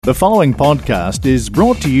The following podcast is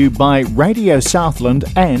brought to you by Radio Southland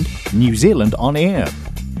and New Zealand On Air.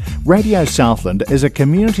 Radio Southland is a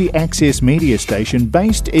community access media station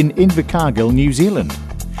based in Invercargill, New Zealand.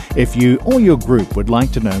 If you or your group would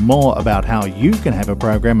like to know more about how you can have a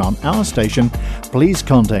program on our station, please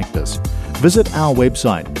contact us. Visit our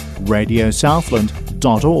website,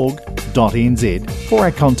 radiosouthland.org.nz, for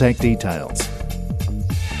our contact details.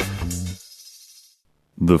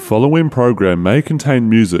 The following program may contain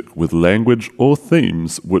music with language or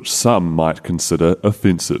themes which some might consider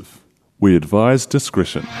offensive. We advise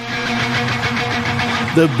discretion.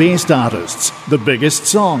 The best artists, the biggest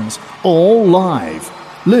songs, all live.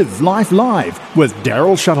 Live Life Live with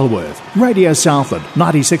Daryl Shuttleworth. Radio Southland,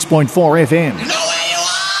 96.4 FM. You know where you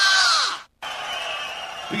are!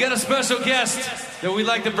 We got a special guest that we'd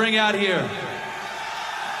like to bring out here.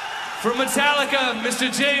 From Metallica,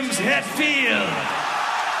 Mr. James Hetfield.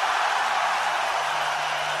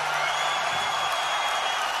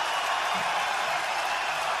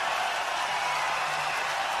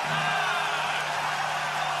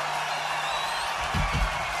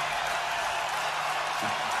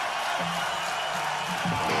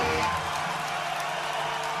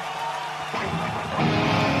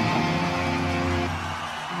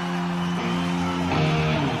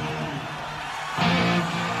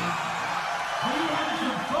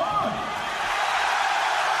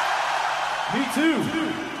 Me too.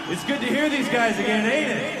 It's good to hear these guys again,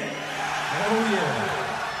 ain't it? Oh yeah.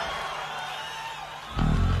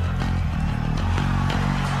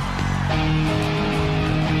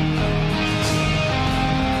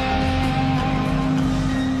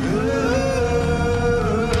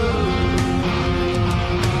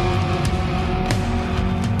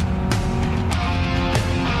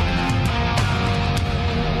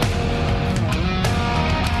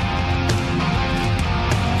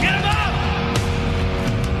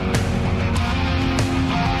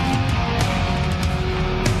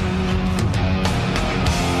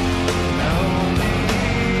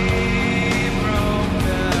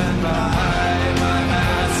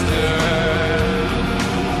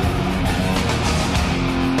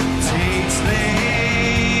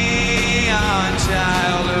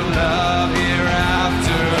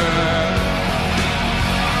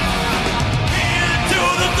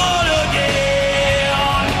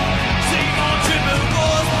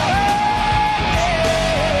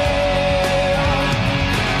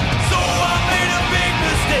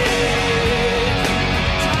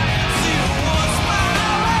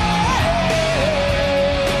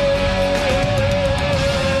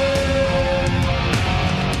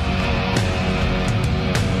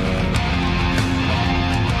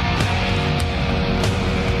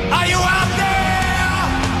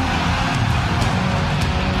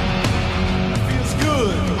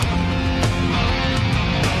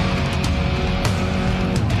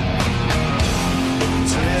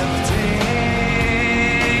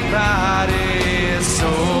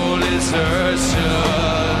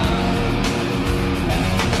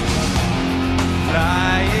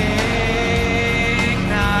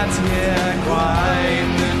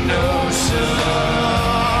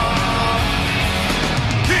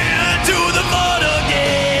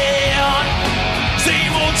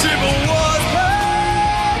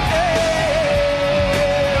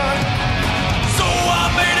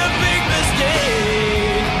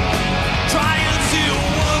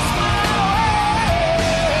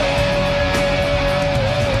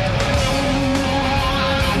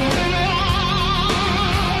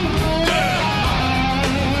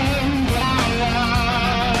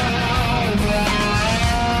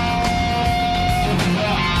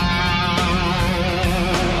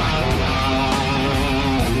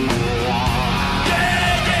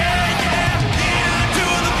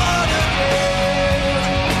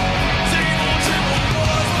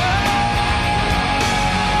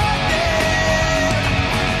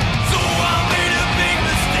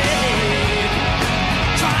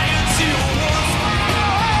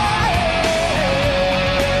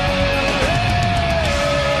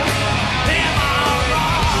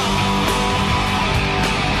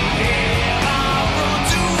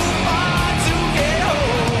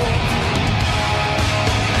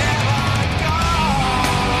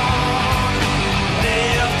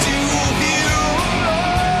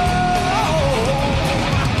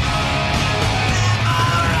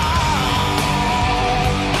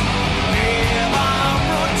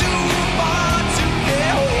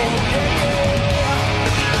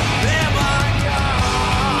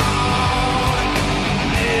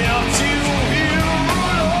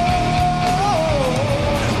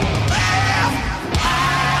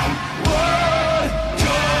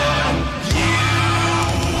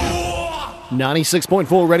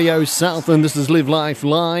 96.4 Radio Southland. This is Live Life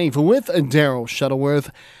Live with Daryl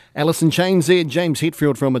Shuttleworth. Alice in Chains there, James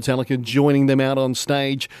Hetfield from Metallica joining them out on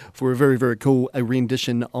stage for a very, very cool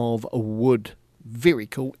rendition of Wood. Very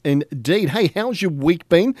cool indeed. Hey, how's your week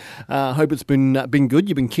been? Hope it's been good.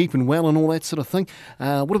 You've been keeping well and all that sort of thing.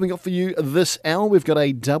 What have we got for you this hour? We've got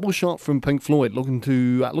a double shot from Pink Floyd.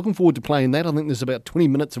 Looking forward to playing that. I think there's about 20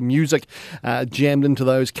 minutes of music jammed into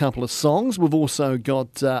those couple of songs. We've also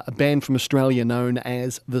got a band from Australia known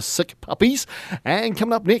as the Sick Puppies. And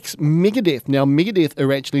coming up next, Megadeth. Now, Megadeth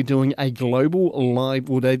are actually doing a global live,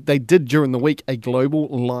 well, they did during the week, a global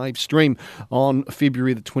live stream on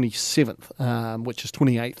February the 27th. Which is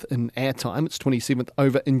 28th in our time. It's 27th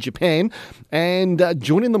over in Japan. And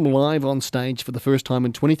joining them live on stage for the first time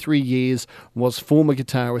in 23 years was former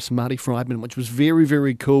guitarist Marty Friedman, which was very,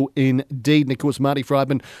 very cool indeed. And of course, Marty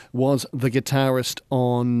Friedman was the guitarist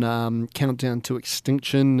on Countdown to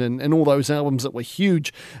Extinction and all those albums that were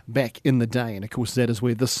huge back in the day. And of course, that is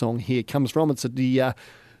where this song here comes from. It's at the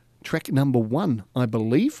track number 1, I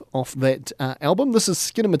believe, off that album. This is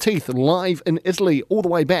Skin of My Teeth, live in Italy, all the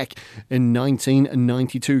way back in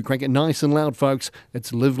 1992. Crank it nice and loud, folks.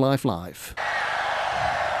 It's Live Life Live.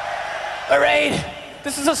 All right,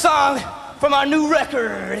 this is a song from our new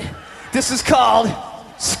record. This is called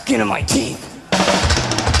Skin of My Teeth.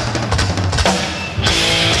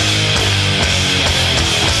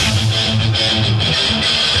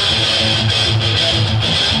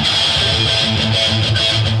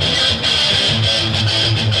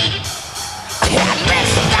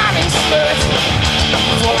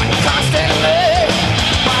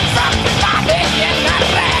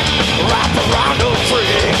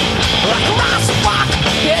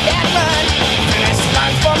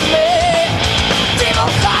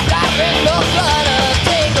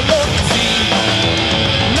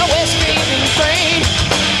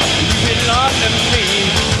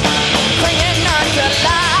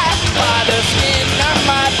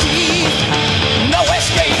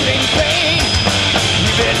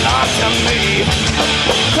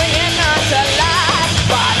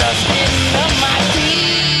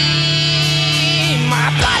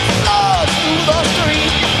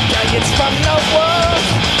 From the world,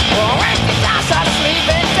 empty glass of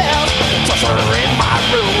sleeping pills, toss her in my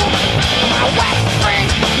room. My wet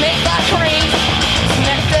springs make the cream,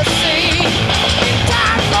 neck to see. In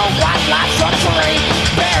time, no white lights on terrain,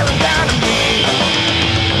 bearing down to me.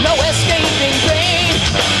 No escaping pain,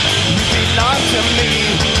 you belong to me.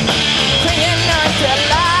 Clinging on to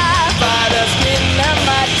life by the skin of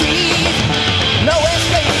my teeth. No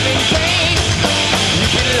escaping pain, you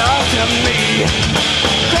belong to me.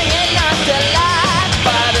 To life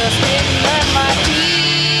by the skin of my teeth.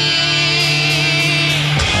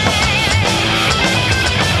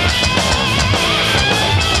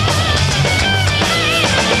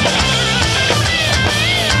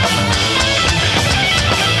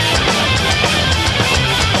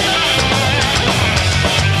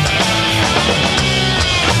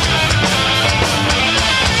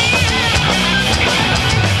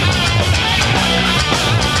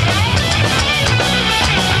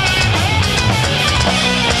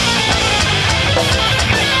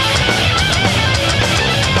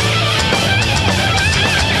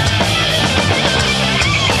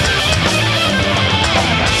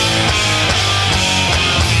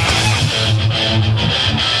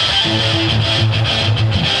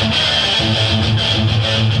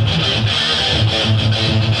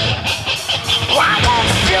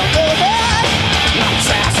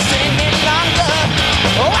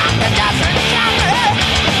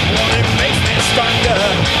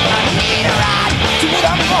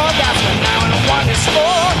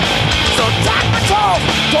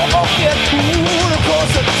 Don't forget cool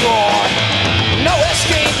across the door. No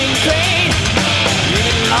escaping pain, you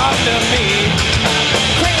belong to me.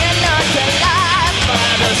 Clinging on to life by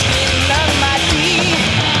the skin of my teeth.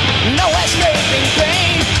 No escaping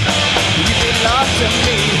pain, you belong to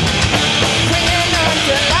me. Clinging on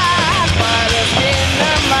to life by the skin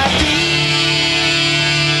of my teeth.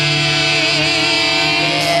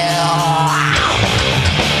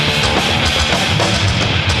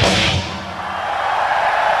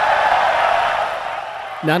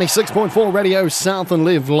 96.4 Radio Southland,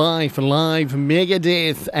 Live Life Live,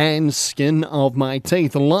 Megadeth and Skin of My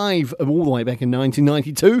Teeth, live all the way back in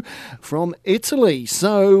 1992 from Italy.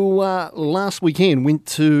 So last weekend went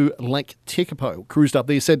to Lake Tekapo, cruised up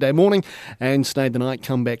there Saturday morning and stayed the night,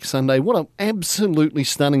 come back Sunday. What an absolutely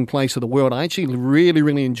stunning place of the world. I actually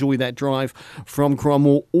really enjoyed that drive from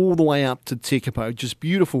Cromwell all the way up to Tekapo. Just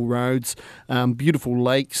beautiful roads, beautiful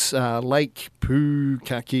lakes, Lake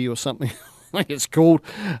Pukaki or something it's called.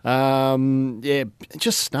 Yeah,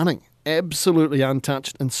 just stunning. Absolutely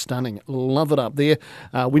untouched and stunning. Love it up there.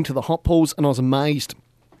 Went to the hot pools and I was amazed.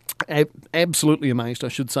 Absolutely amazed, I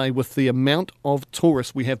should say, with the amount of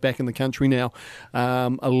tourists we have back in the country now.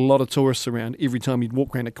 A lot of tourists around. Every time you'd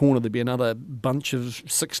walk around a corner, there'd be another bunch of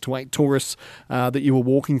 6 to 8 tourists that you were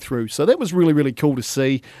walking through. So that was really, really cool to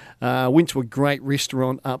see. Went to a great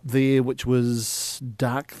restaurant up there, which was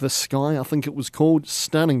Dark the Sky, I think it was called.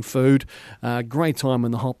 Stunning food. Great time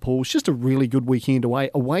in the hot pools. Just a really good weekend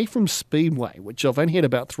away from Speedway, which I've only had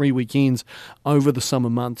about 3 weekends over the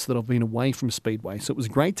summer months that I've been away from Speedway. So it was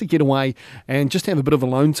great to get away and just have a bit of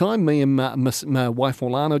alone time. Me and my wife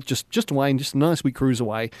Orlana just away and just a nice wee cruise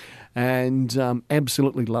away, and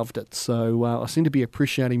absolutely loved it. So I seem to be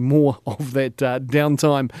appreciating more of that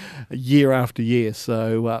downtime year after year.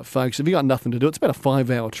 So folks, if you got nothing to do, it's about a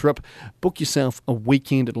 5-hour trip. Book yourself a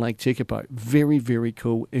weekend at Lake Tekapo. Very, very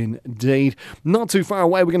cool indeed. Not too far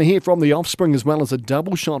away, we're going to hear from The Offspring as well as a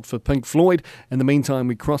double shot for Pink Floyd. In the meantime,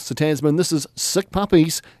 we cross the Tasman. This is Sick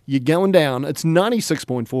Puppies. You're going down. It's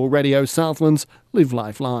 96.4 Radio Southlands. Live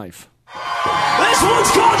Life Live. This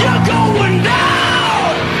one's called You're Going Down!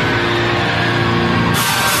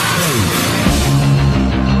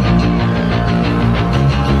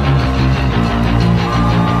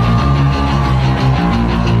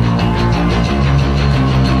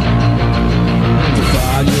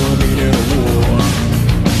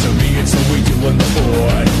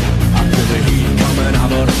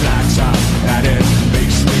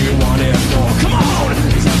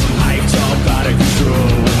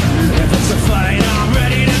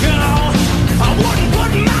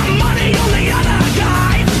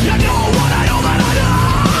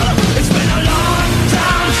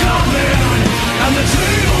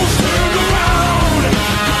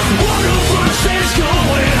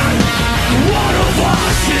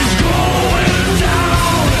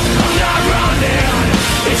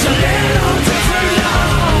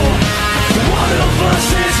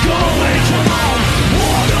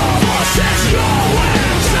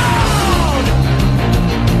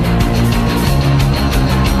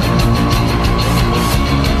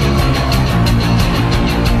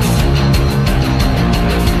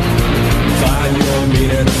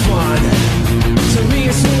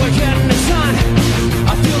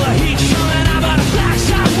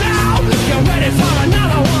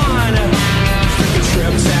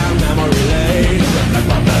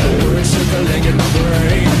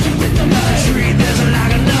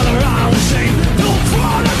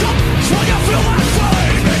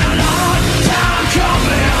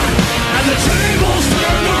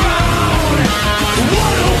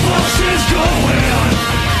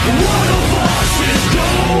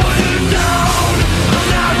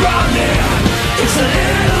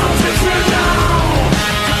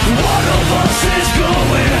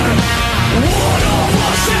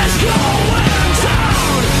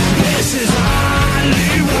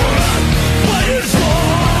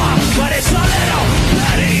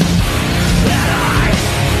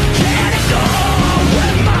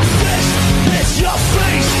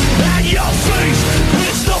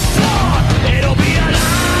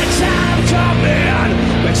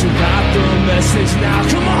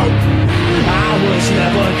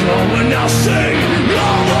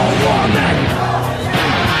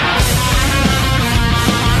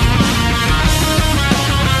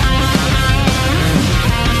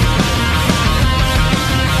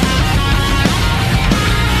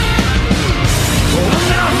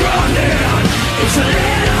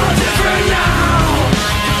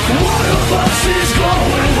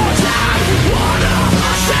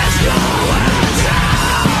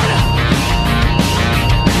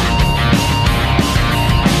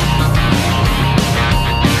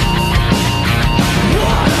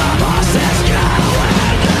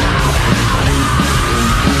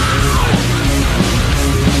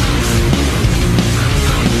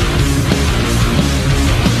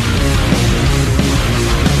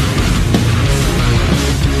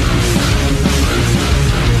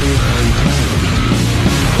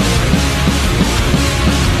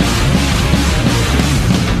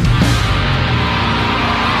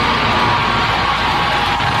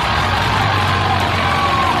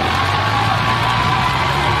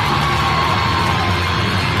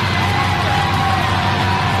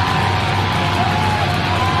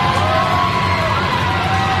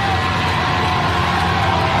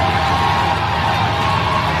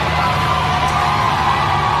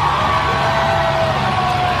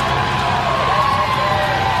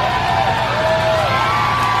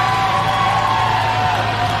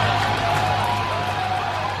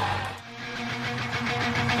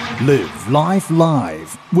 Live Life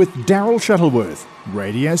Live with Daryl Shuttleworth,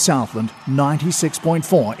 Radio Southland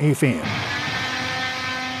 96.4 FM.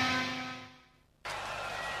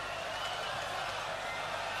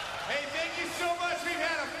 Hey, thank you so much. We've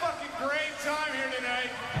had a fucking great time here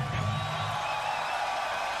tonight.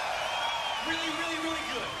 Really, really, really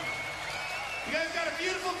good. You guys got a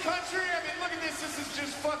beautiful country. I mean, look at this. This is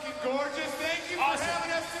just fucking gorgeous. Thank you for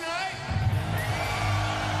having us tonight.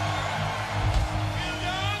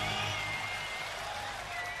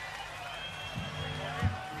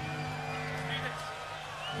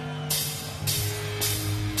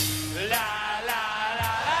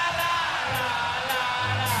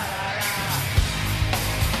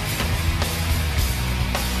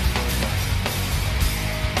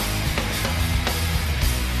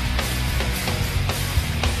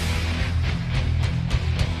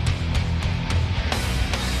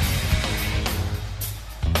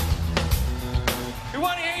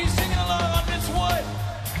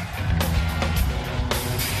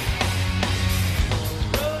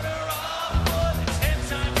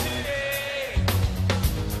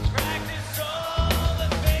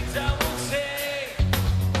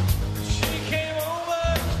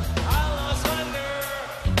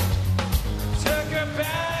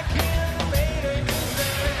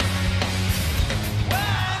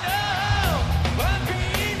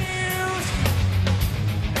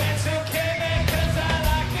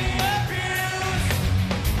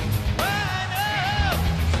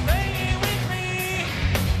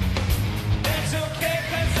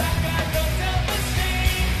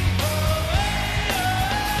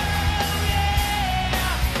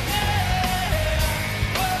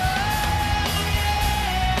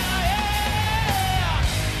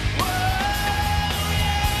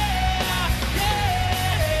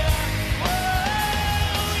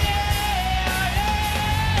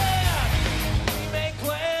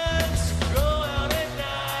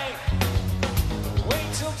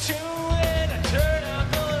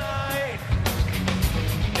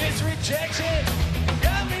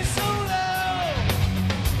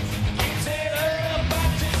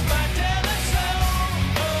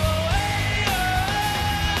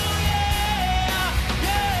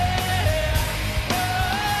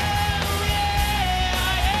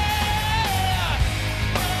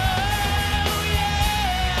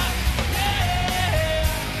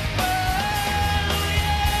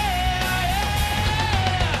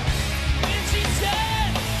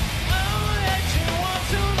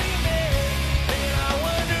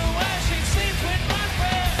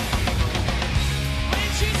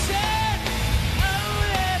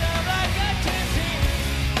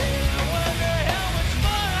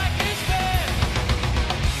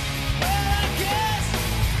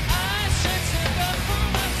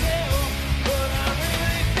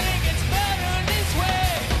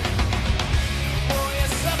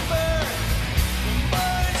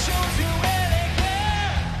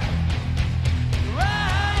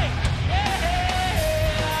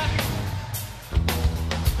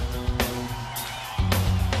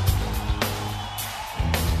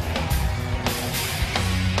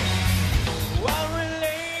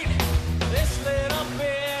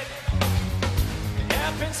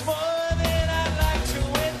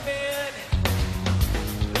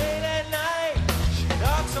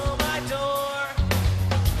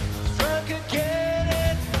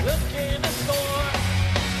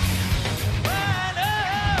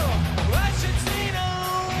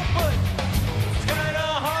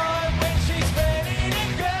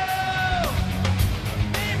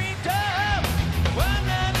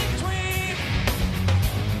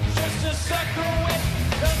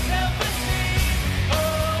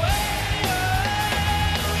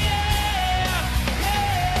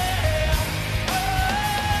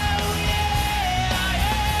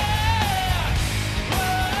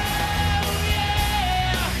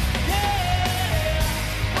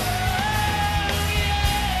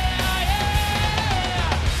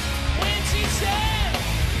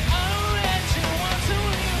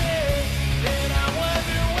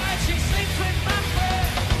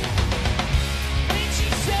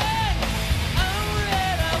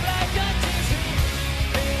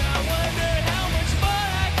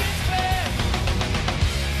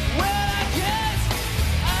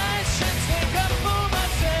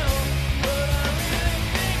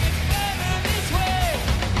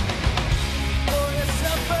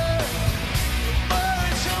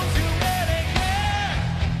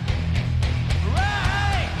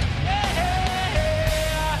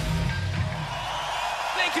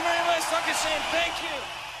 Thank you very much, Duncan Shane. Thank you.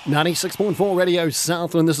 96.4 Radio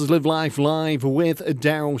Southland. This is Live Life Live with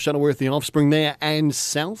Daryl Shuttleworth, The Offspring there, and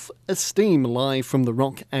Self-Esteem live from the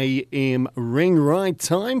Rock AM Ring. Right,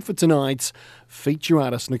 time for tonight's feature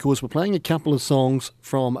artist. And of course, we're playing a couple of songs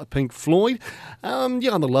from Pink Floyd.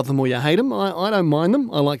 You either love them or you hate them. I don't mind them.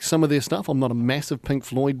 I like some of their stuff. I'm not a massive Pink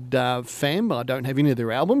Floyd fan, but I don't have any of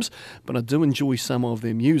their albums, but I do enjoy some of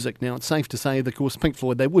their music. Now, it's safe to say that, of course, Pink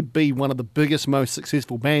Floyd, they would be one of the biggest, most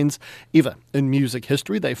successful bands ever in music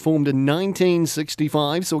history. They formed in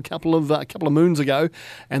 1965, so a couple of moons ago,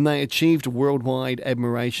 and they achieved worldwide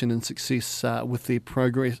admiration and success with their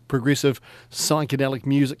progressive psychedelic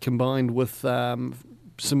music combined with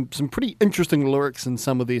some pretty interesting lyrics in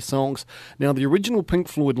some of their songs. Now, the original Pink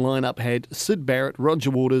Floyd lineup had Syd Barrett,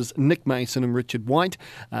 Roger Waters, Nick Mason and Richard White.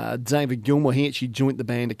 David Gilmour, he actually joined the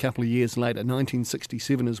band a couple of years later.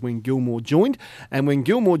 1967 is when Gilmour joined. And when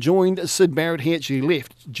Gilmour joined, Syd Barrett, he actually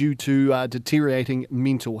left due to deteriorating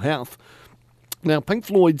mental health. Now, Pink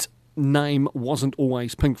Floyd's name wasn't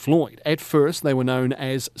always Pink Floyd. At first, they were known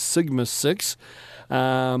as Sigma 6.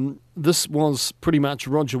 This was pretty much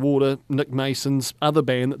Roger Waters, Nick Mason's other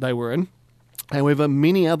band that they were in. However,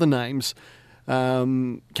 many other names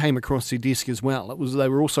came across their desk as well. They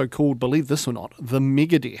were also called, believe this or not, the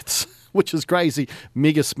Megadeths, which is crazy.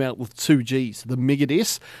 Mega spelt with two G's. The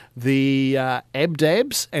Megadeths, the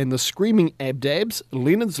Abdabs and the Screaming Abdabs,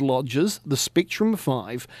 Leonard's Lodgers, the Spectrum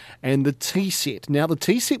 5, and the T-Set. Now, the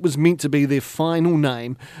T-Set was meant to be their final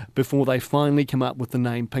name before they finally come up with the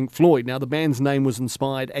name Pink Floyd. Now, the band's name was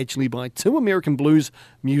inspired actually by two American blues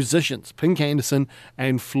musicians, Pink Anderson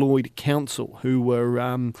and Floyd Council, who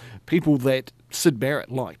were people that Syd Barrett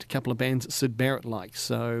liked, a couple of bands that Syd Barrett liked.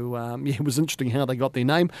 So, it was interesting how they got their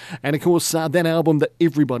name. And, of course, that album that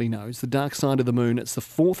everybody knows, The Dark Side of the Moon, it's the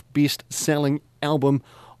fourth best-selling album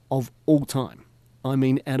of all time. I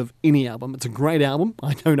mean, out of any album. It's a great album.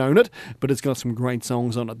 I don't own it, but it's got some great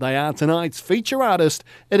songs on it. They are tonight's feature artist.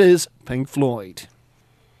 It is Pink Floyd.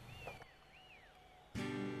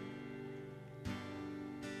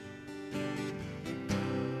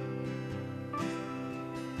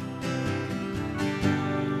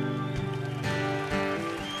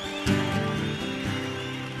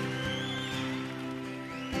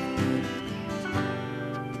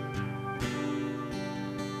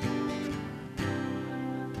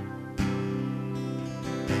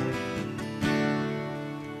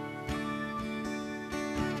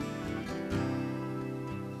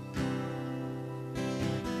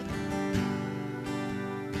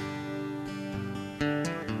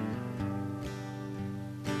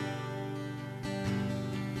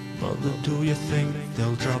 Mother, do you think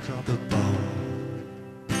they'll drop the ball?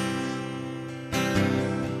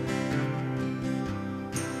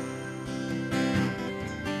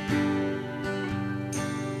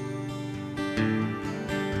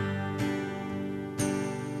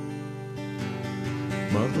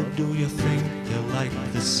 Mother, do you think they'll like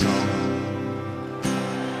this song?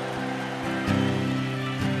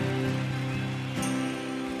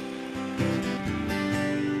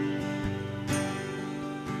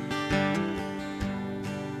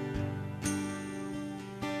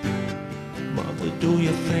 Do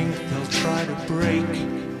you think they'll try to break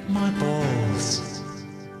my balls?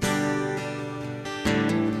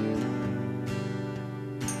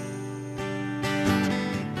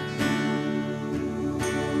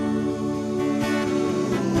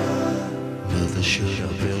 Mother, should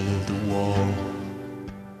I build a wall?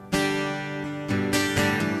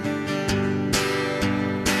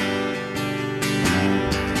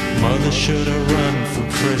 Mother, should I run for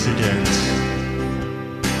president?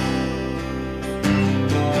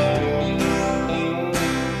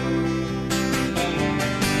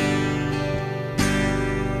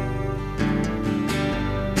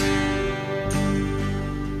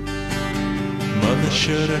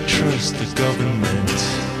 Should I trust the government?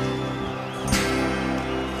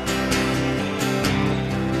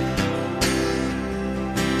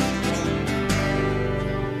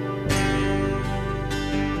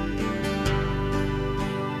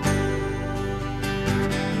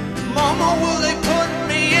 Mama, will they put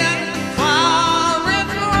me in the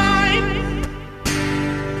firing line?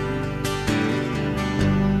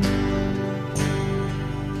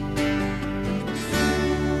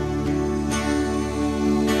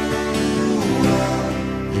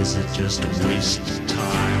 Is it just a waste of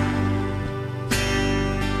time?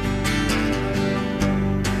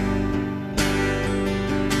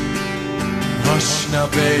 Hush now,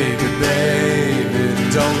 baby, baby,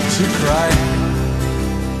 don't you cry.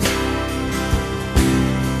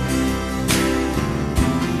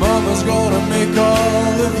 Mama's gonna make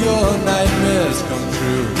all of your nightmares come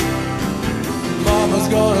true. Mama, Mama's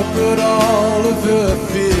gonna put all of her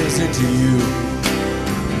fears into you.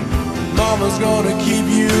 Mama's gonna keep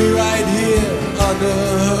you right here under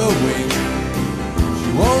her wing.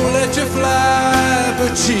 She won't let you fly,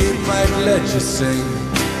 but she might let you sing.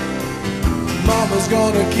 Mama's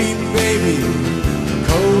gonna keep baby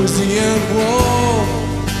cozy and warm.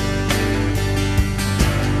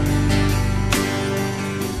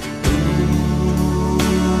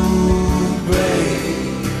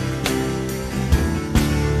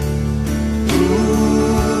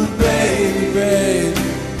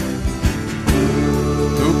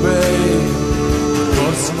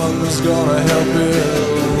 Mama's gonna help it.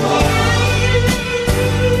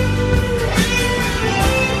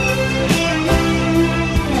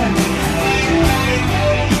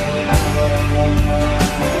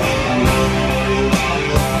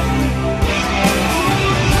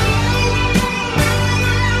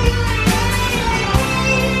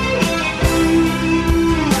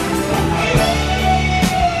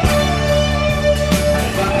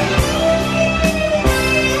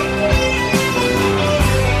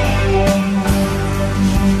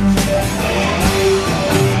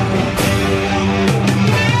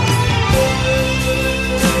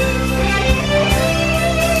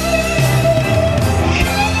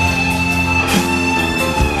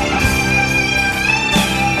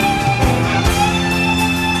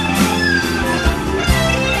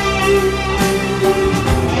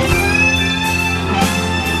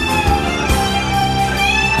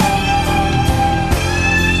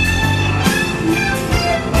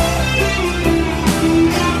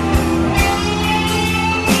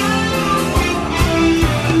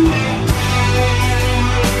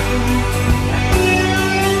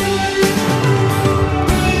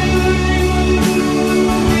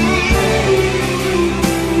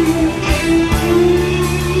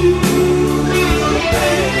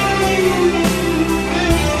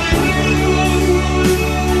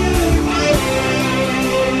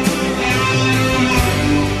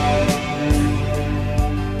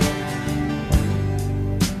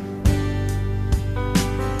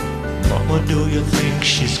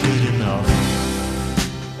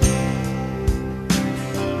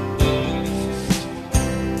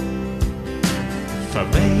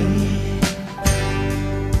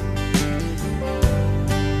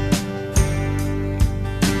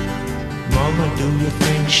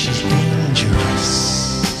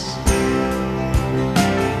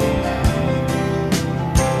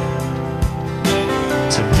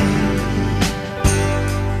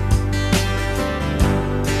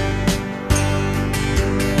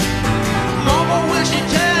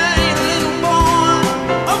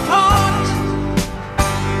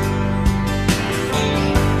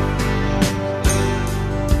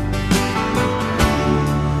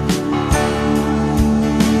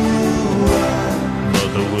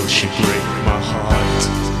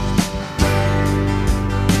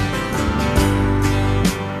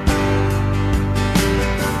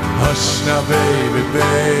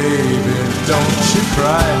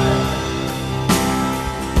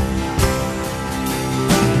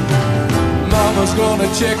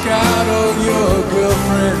 Check out all your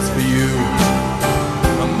girlfriends for you.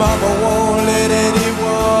 Mama won't let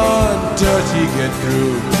anyone dirty get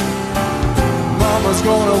through. Mama's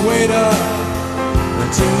gonna wait up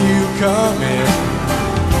until you come in.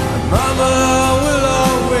 And Mama will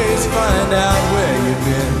always find out where you've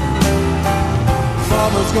been.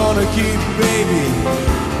 Mama's gonna keep baby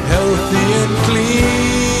healthy and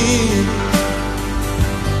clean.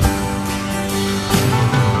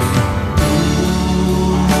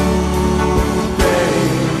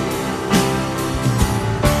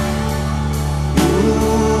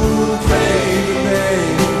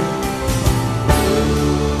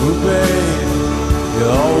 You'll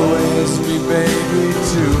always be baby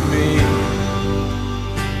to me.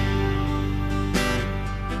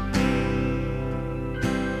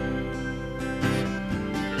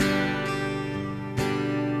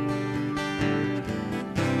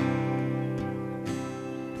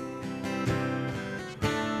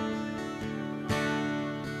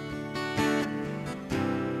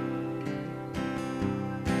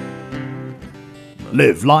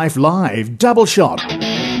 Live Life Live, double shot.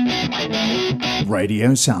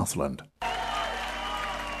 Radio Southland.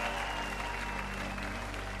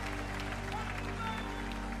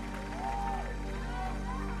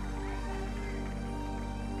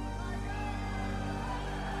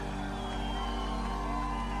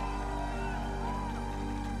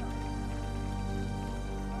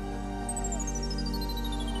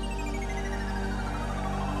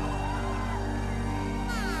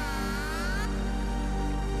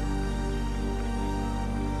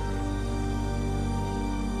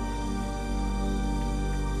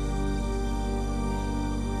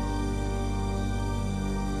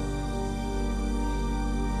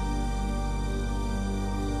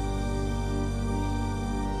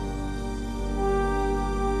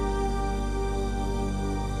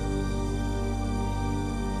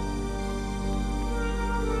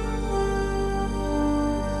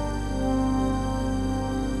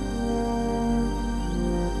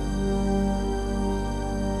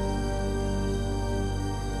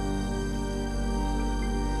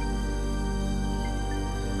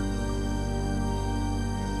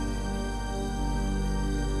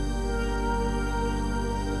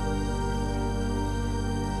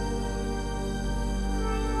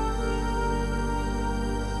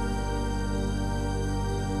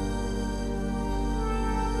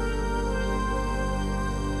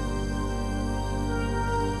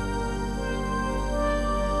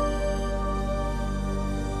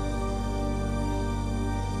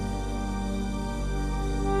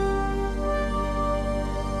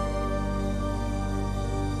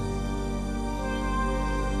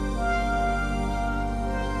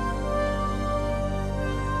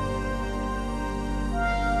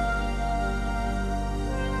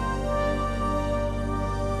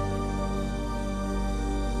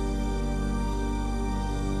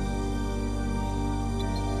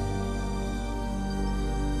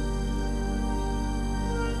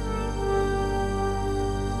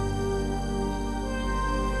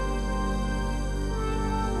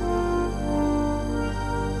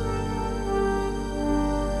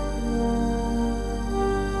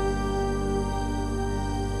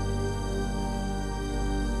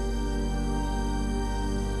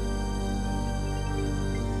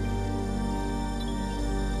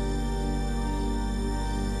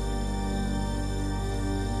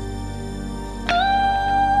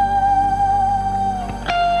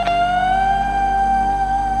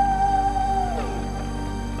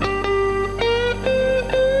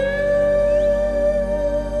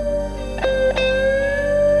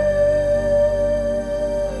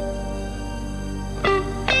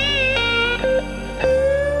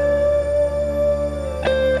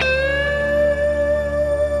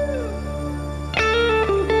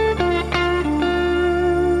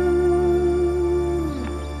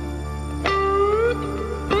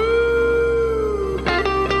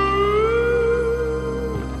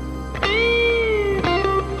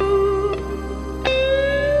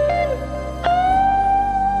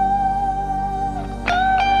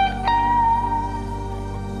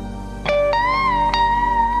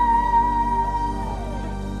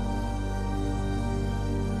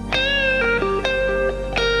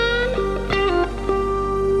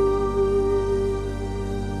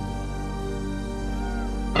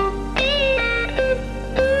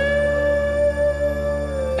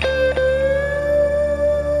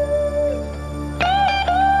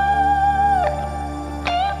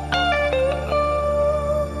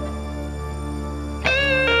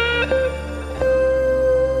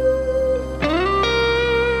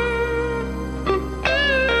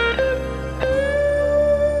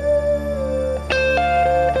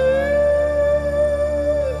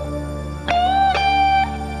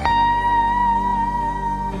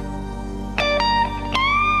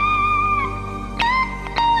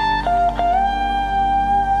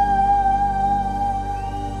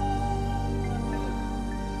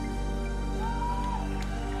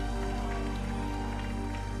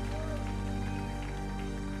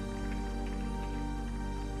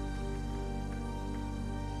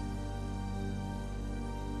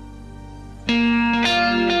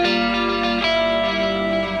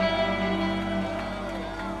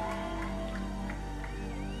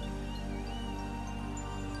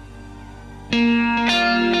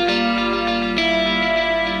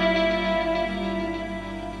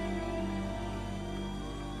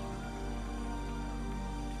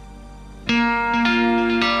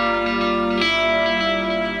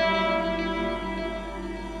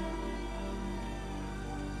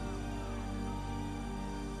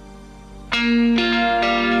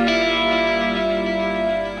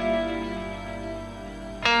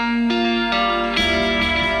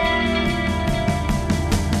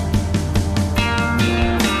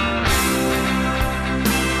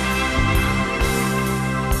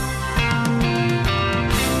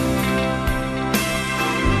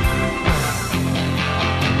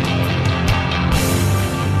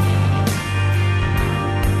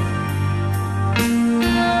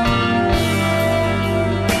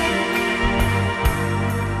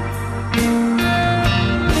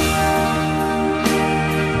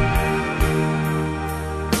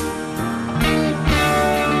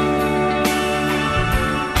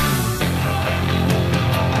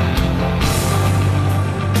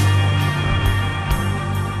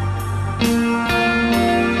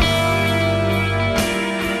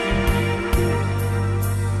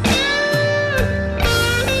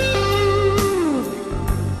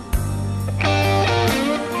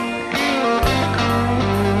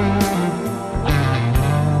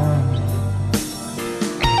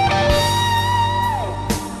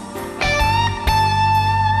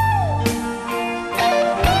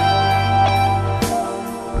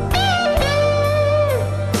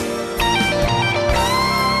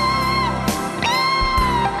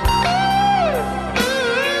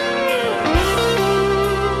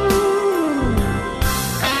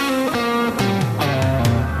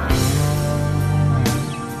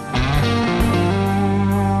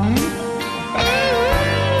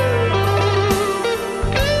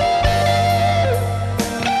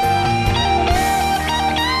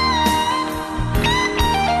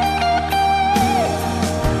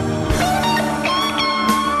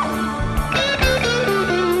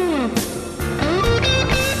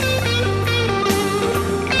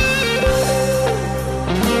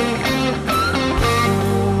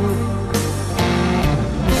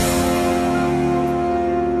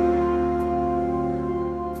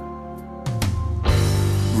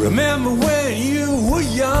 Remember when you were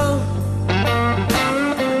young,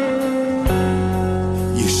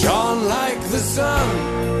 you shone like the sun.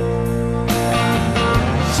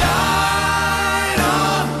 Shine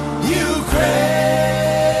on, you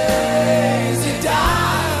crazy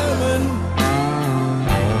diamond.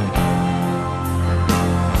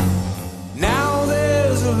 Now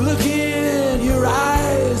there's a look in your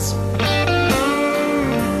eyes,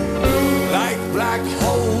 like black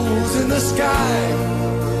holes in the sky.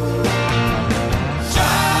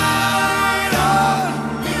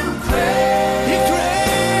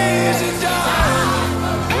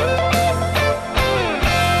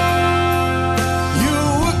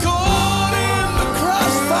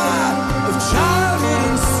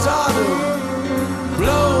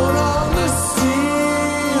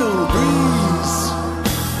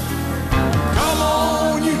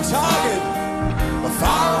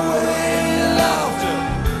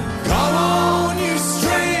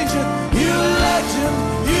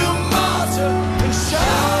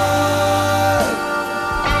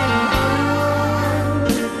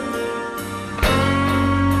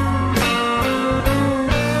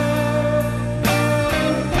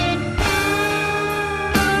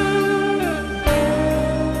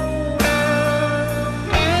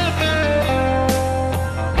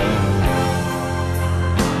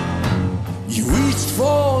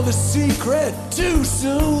 Secret too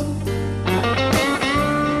soon.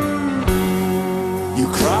 You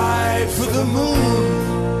cried for the moon.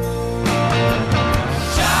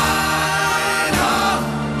 Shine on,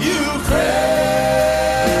 you crazy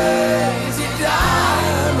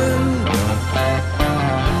diamond.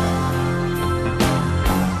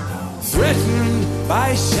 Threatened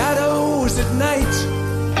by shadows at night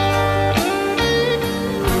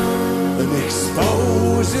and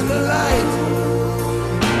exposed in the light.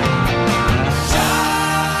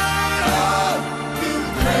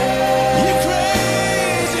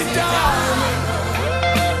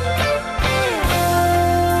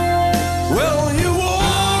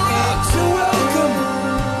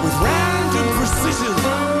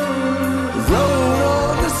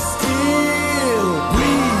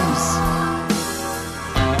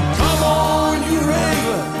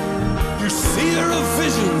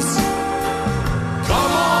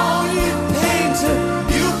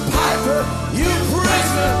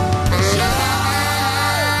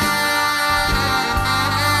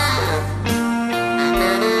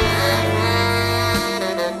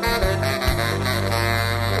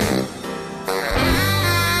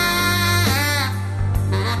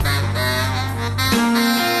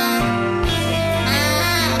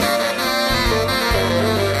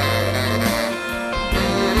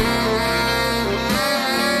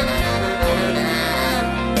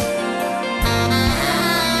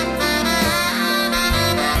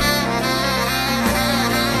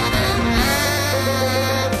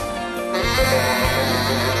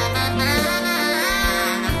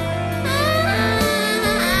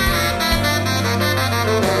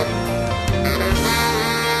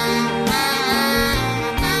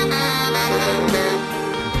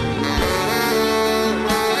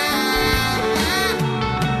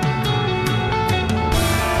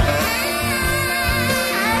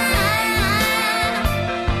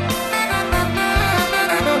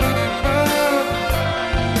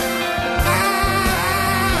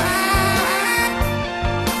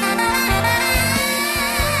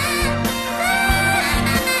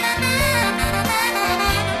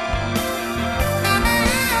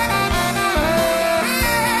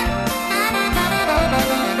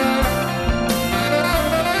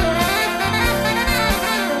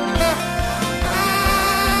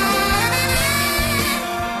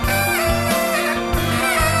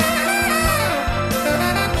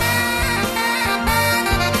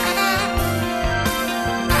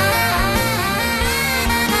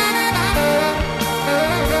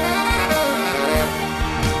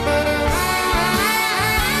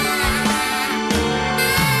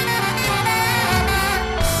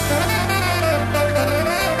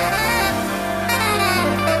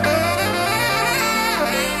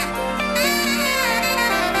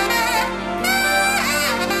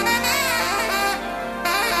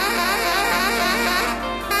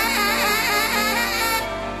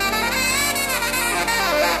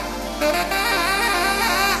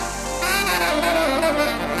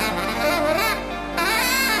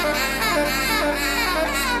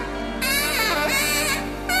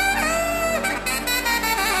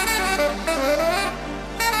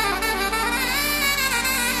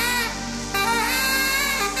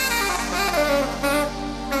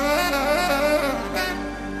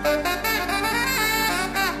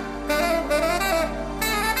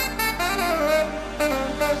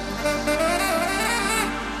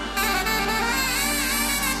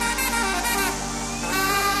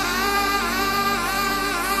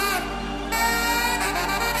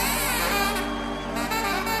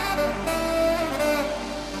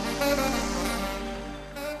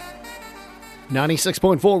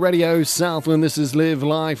 96.4 Radio Southland. This is Live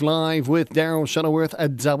Life Live with Daryl Shuttleworth. A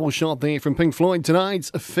double shot there from Pink Floyd, tonight's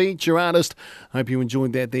feature artist. Hope you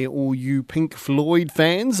enjoyed that there, all you Pink Floyd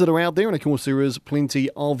fans that are out there. And of course, there is plenty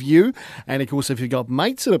of you. And of course, if you've got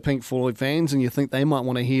mates that are Pink Floyd fans and you think they might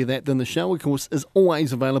want to hear that, then the show, of course, is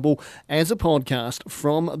always available as a podcast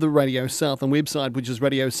from the Radio Southland website, which is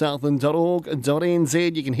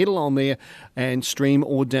radiosouthland.org.nz. You can head along there and stream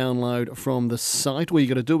or download from the site. All you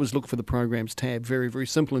got to do is look for the programs tab. Very, very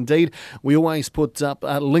simple indeed. We always put up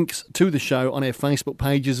links to the show on our Facebook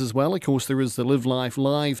pages as well. Of course, there is the Live Life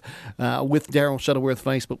Live with Daryl Shuttleworth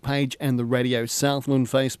Facebook page and the Radio Southland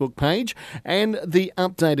Facebook page and the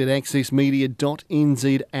updated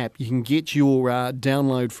accessmedia.nz app. You can get your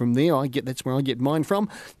download from there. That's where I get mine from.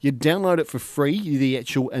 You download it for free, the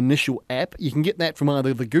actual initial app. You can get that from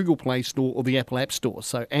either the Google Play Store or the Apple App Store.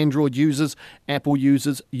 So Android users, Apple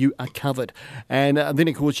users, you are covered. And then,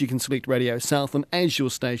 of course, you can select Radio Southland as your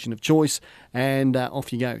station of choice, and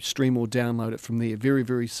off you go. Stream or download it from there. Very,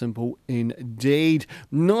 very simple indeed.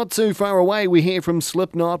 Not too far away, we hear from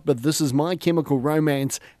Slipknot, but this is My Chemical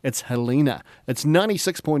Romance. It's Helena. It's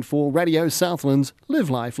 96.4 Radio Southland's Live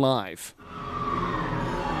Life Live.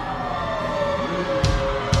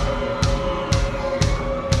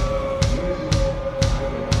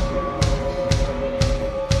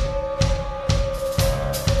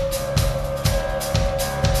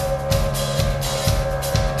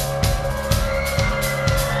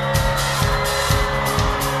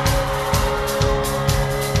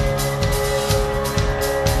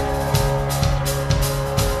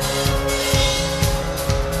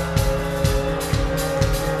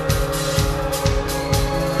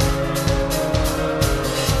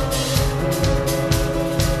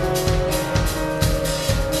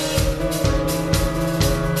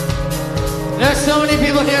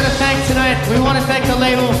 People here to thank tonight. We want to thank the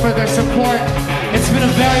label for their support. It's been a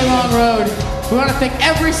very long road. We want to thank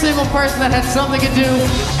every single person that had something to do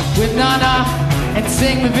with Nana and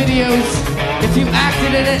seeing the videos. If you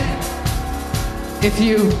acted in it, if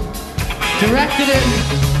you directed it,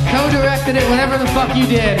 co-directed it, whatever the fuck you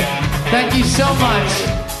did, thank you so much.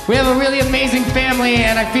 We have a really amazing family,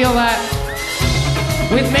 and I feel that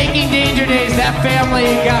with making Danger Days, that family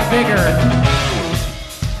got bigger.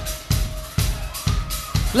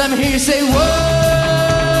 Let me hear you say, whoa.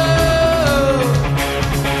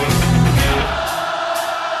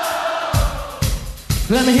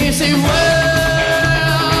 Let me hear you say, whoa.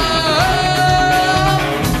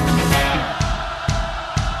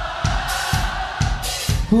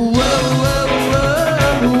 Whoa, whoa,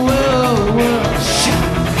 whoa, whoa, whoa. Shit.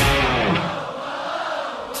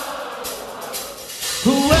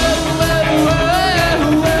 Whoa, whoa,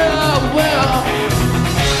 whoa, whoa, whoa.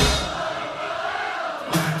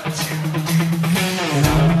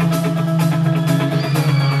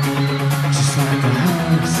 Just like the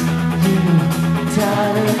house you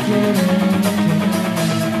died again.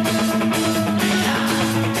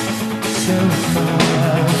 So far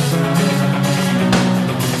from just like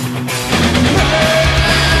a magic,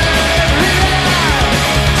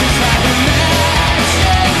 it's like you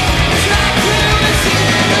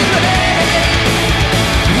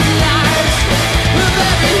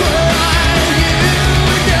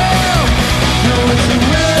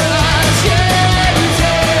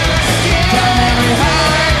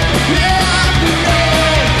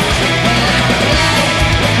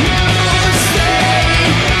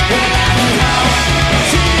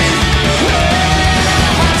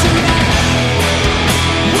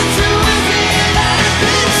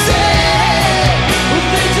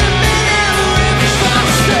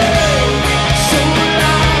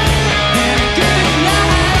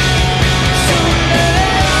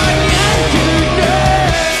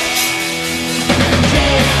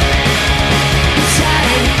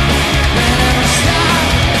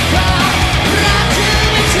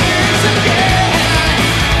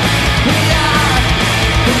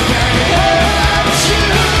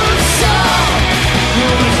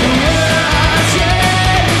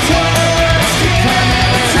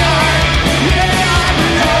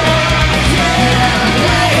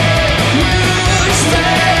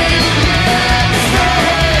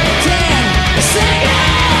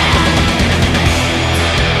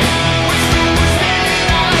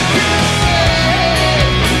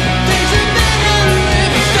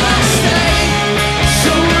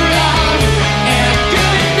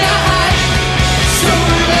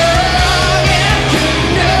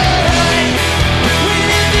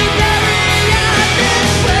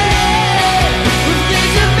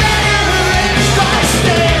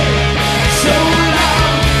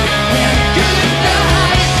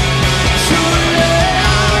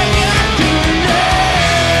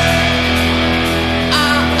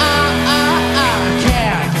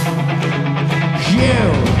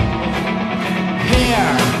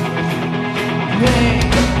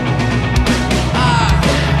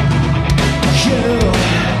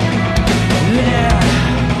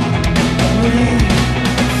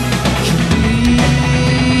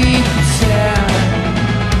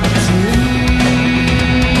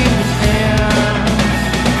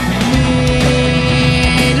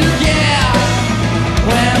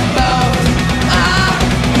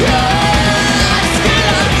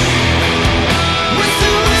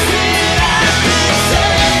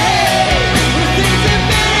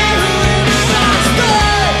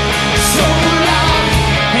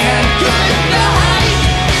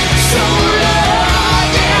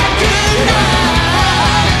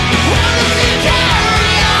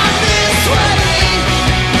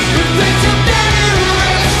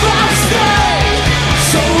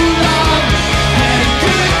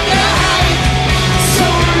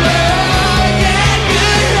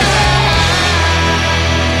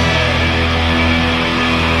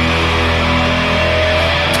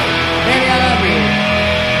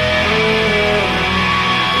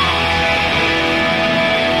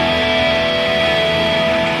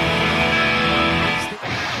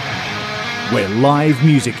Where live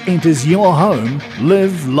music enters your home,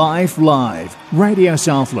 live life live. Radio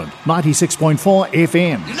Southland, 96.4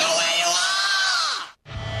 FM.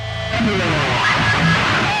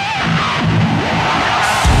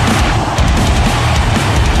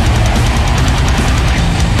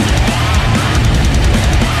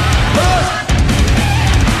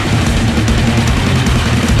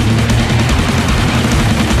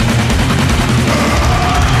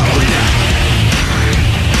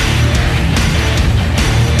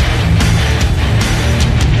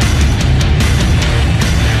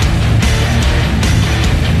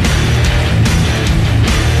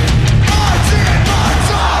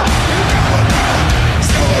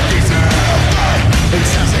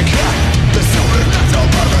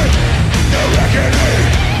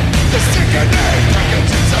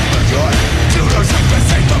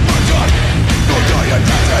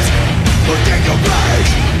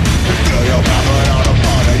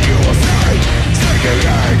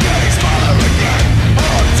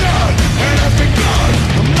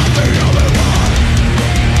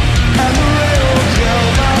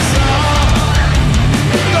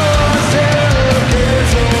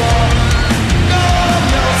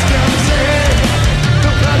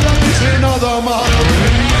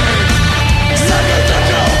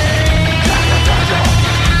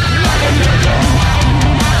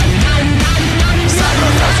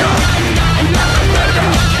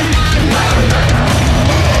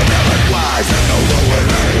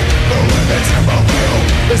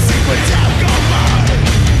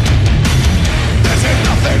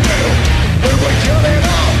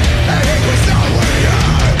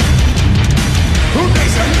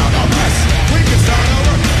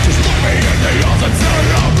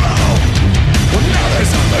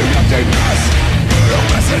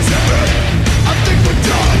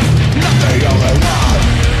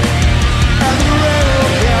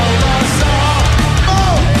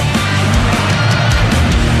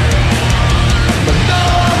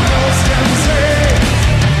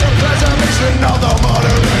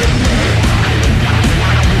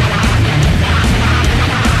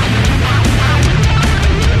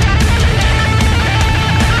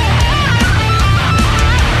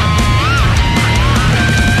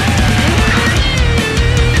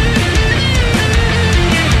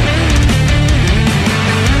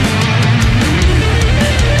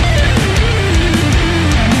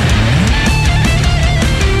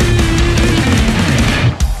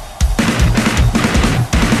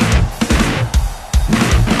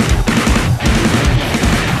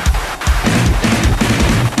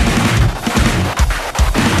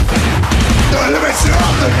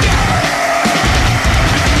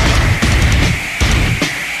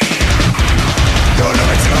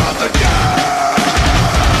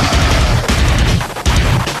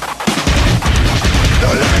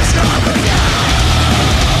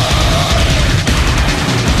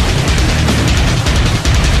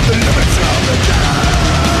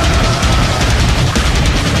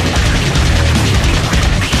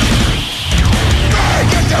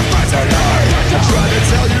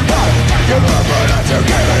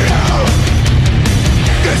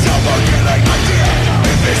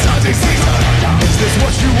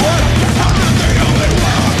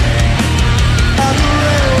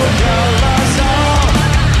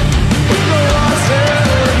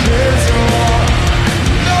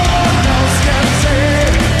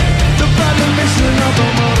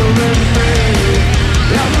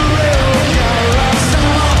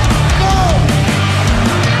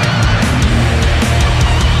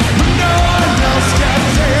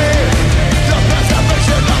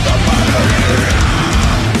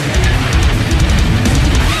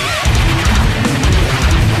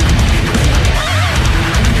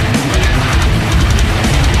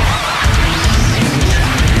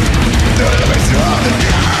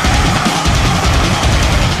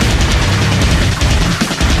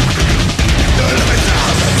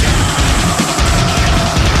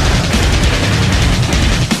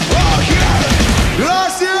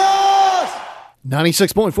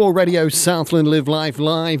 .4 Radio Southland, Live Life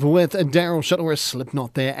Live with Daryl Shuttleworth,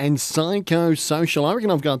 Slipknot there, and Psychosocial. I reckon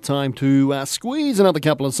I've got time to squeeze another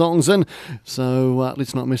couple of songs in, so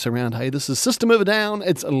let's not mess around. Hey, this is System of a Down.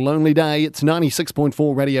 It's a lonely day. It's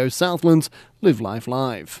 96.4 Radio Southland's Live Life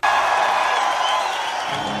Live.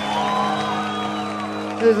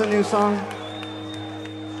 Here's a new song.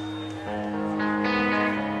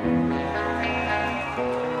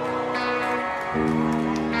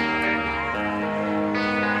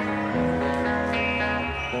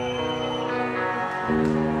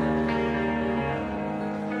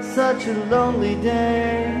 Such a lonely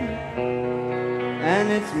day, and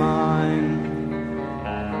it's mine.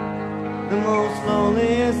 the most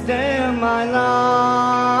loneliest day of my life.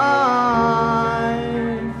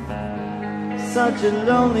 Such a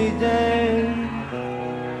lonely day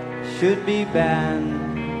should be banned.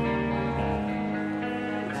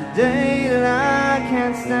 Today that I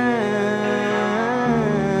can't stand.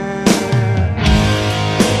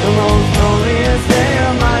 The most loneliest day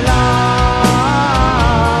of my life.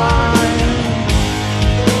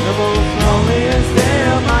 The most loneliest day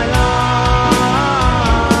of my life.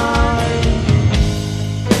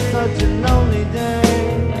 Such a lonely day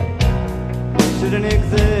shouldn't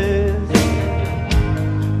exist.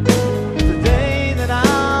 It's a day that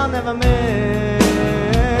I'll never miss.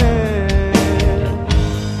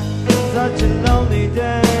 Such a lonely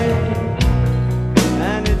day,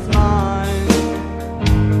 and it's mine.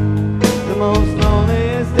 The most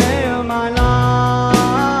loneliest day of my life.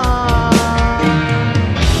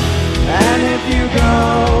 And if you go,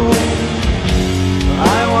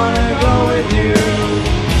 I wanna go with you.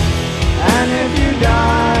 And if you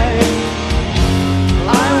die,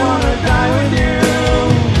 I wanna die with you.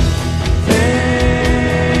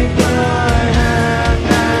 Take my hand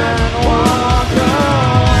and walk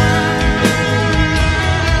away.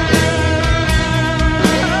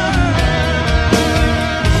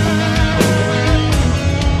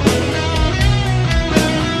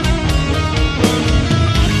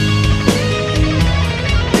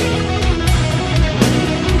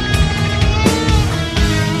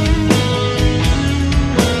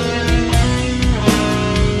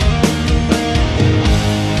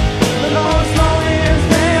 The most loneliest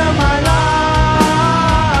day of my life.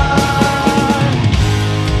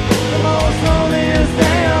 The most loneliest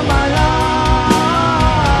day of my life.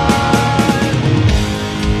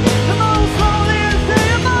 The most loneliest day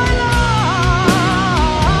of my life.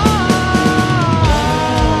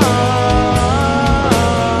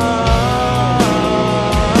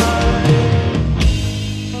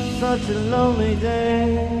 Such a lonely day,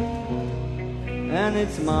 and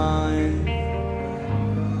it's mine.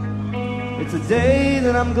 It's a day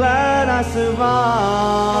that I'm glad I survived.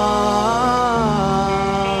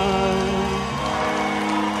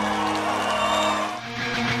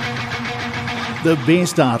 The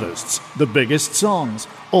best artists, the biggest songs,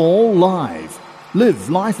 all live. Live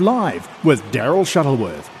Life Live with Daryl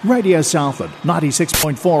Shuttleworth. Radio Southland,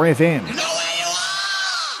 96.4 FM.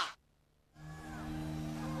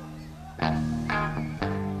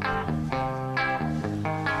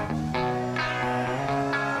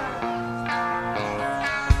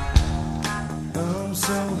 I'm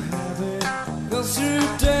so happy 'cause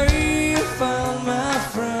today I found my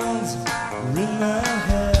friends are in my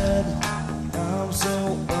head. I'm so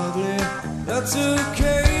ugly, that's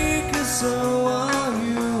okay 'cause so are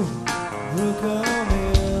you. Look on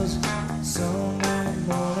is Sunday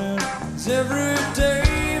morning, it's every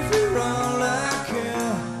day for all I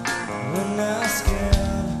care. When I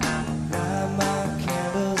scan, light my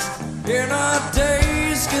candles in our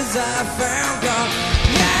days 'cause I found God.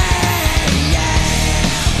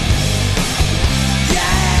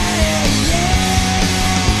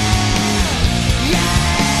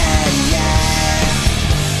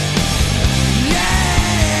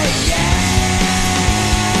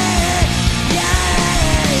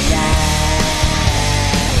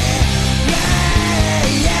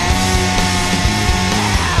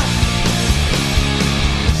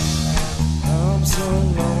 I'm so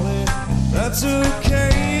lonely, that's okay.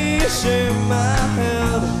 Shake my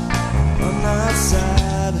head, I'm not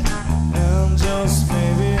sad, and just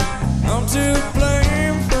maybe I'm to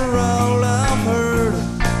blame for all I've heard.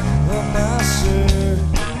 I'm not sure,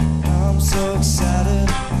 I'm so excited,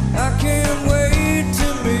 I can't wait to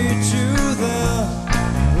meet you there.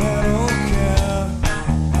 I don't care,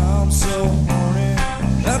 I'm so horny,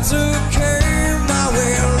 that's okay, my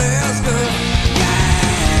will is good.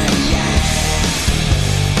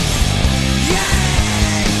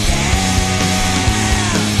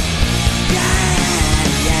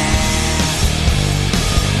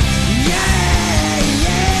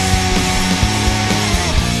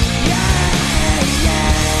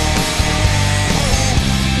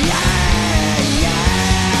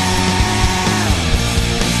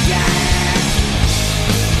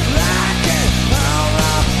 Like it, I'm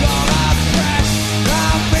not gonna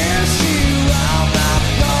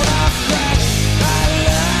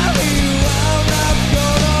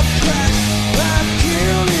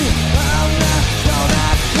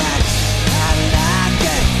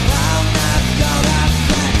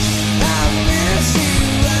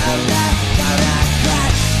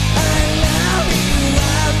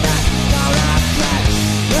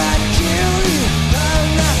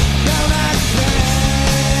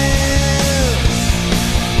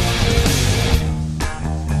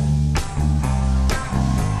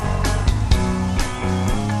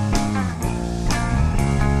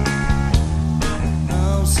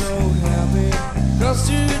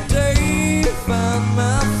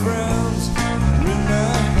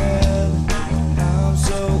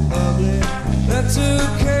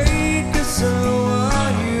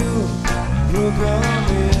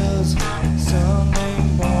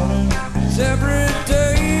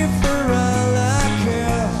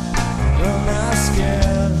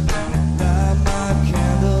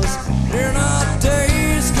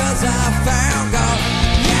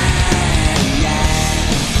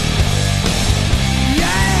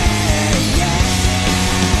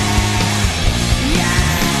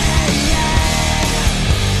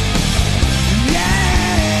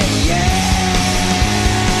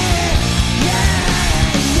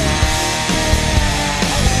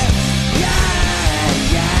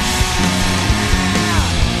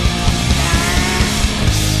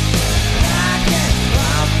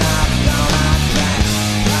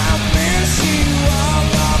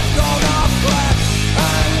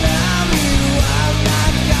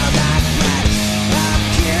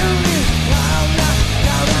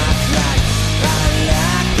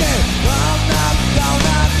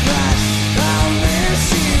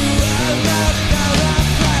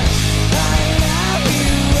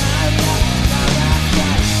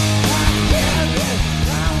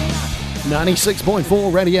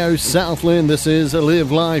 96.4 Radio Southland. This is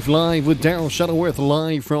Live Life Live with Daryl Shuttleworth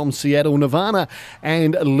live from Seattle, Nevada,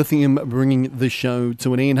 and Lithium bringing the show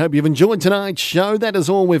to an end. Hope you've enjoyed tonight's show. That is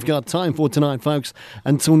all we've got time for tonight, folks.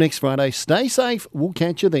 Until next Friday, stay safe. We'll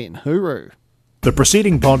catch you then. Hooroo. The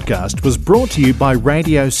preceding podcast was brought to you by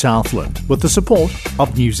Radio Southland with the support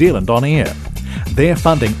of New Zealand On Air. Their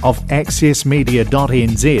funding of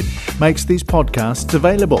accessmedia.nz makes these podcasts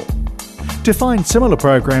available. To find similar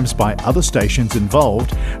programs by other stations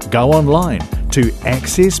involved, go online to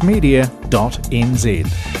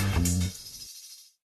accessmedia.nz.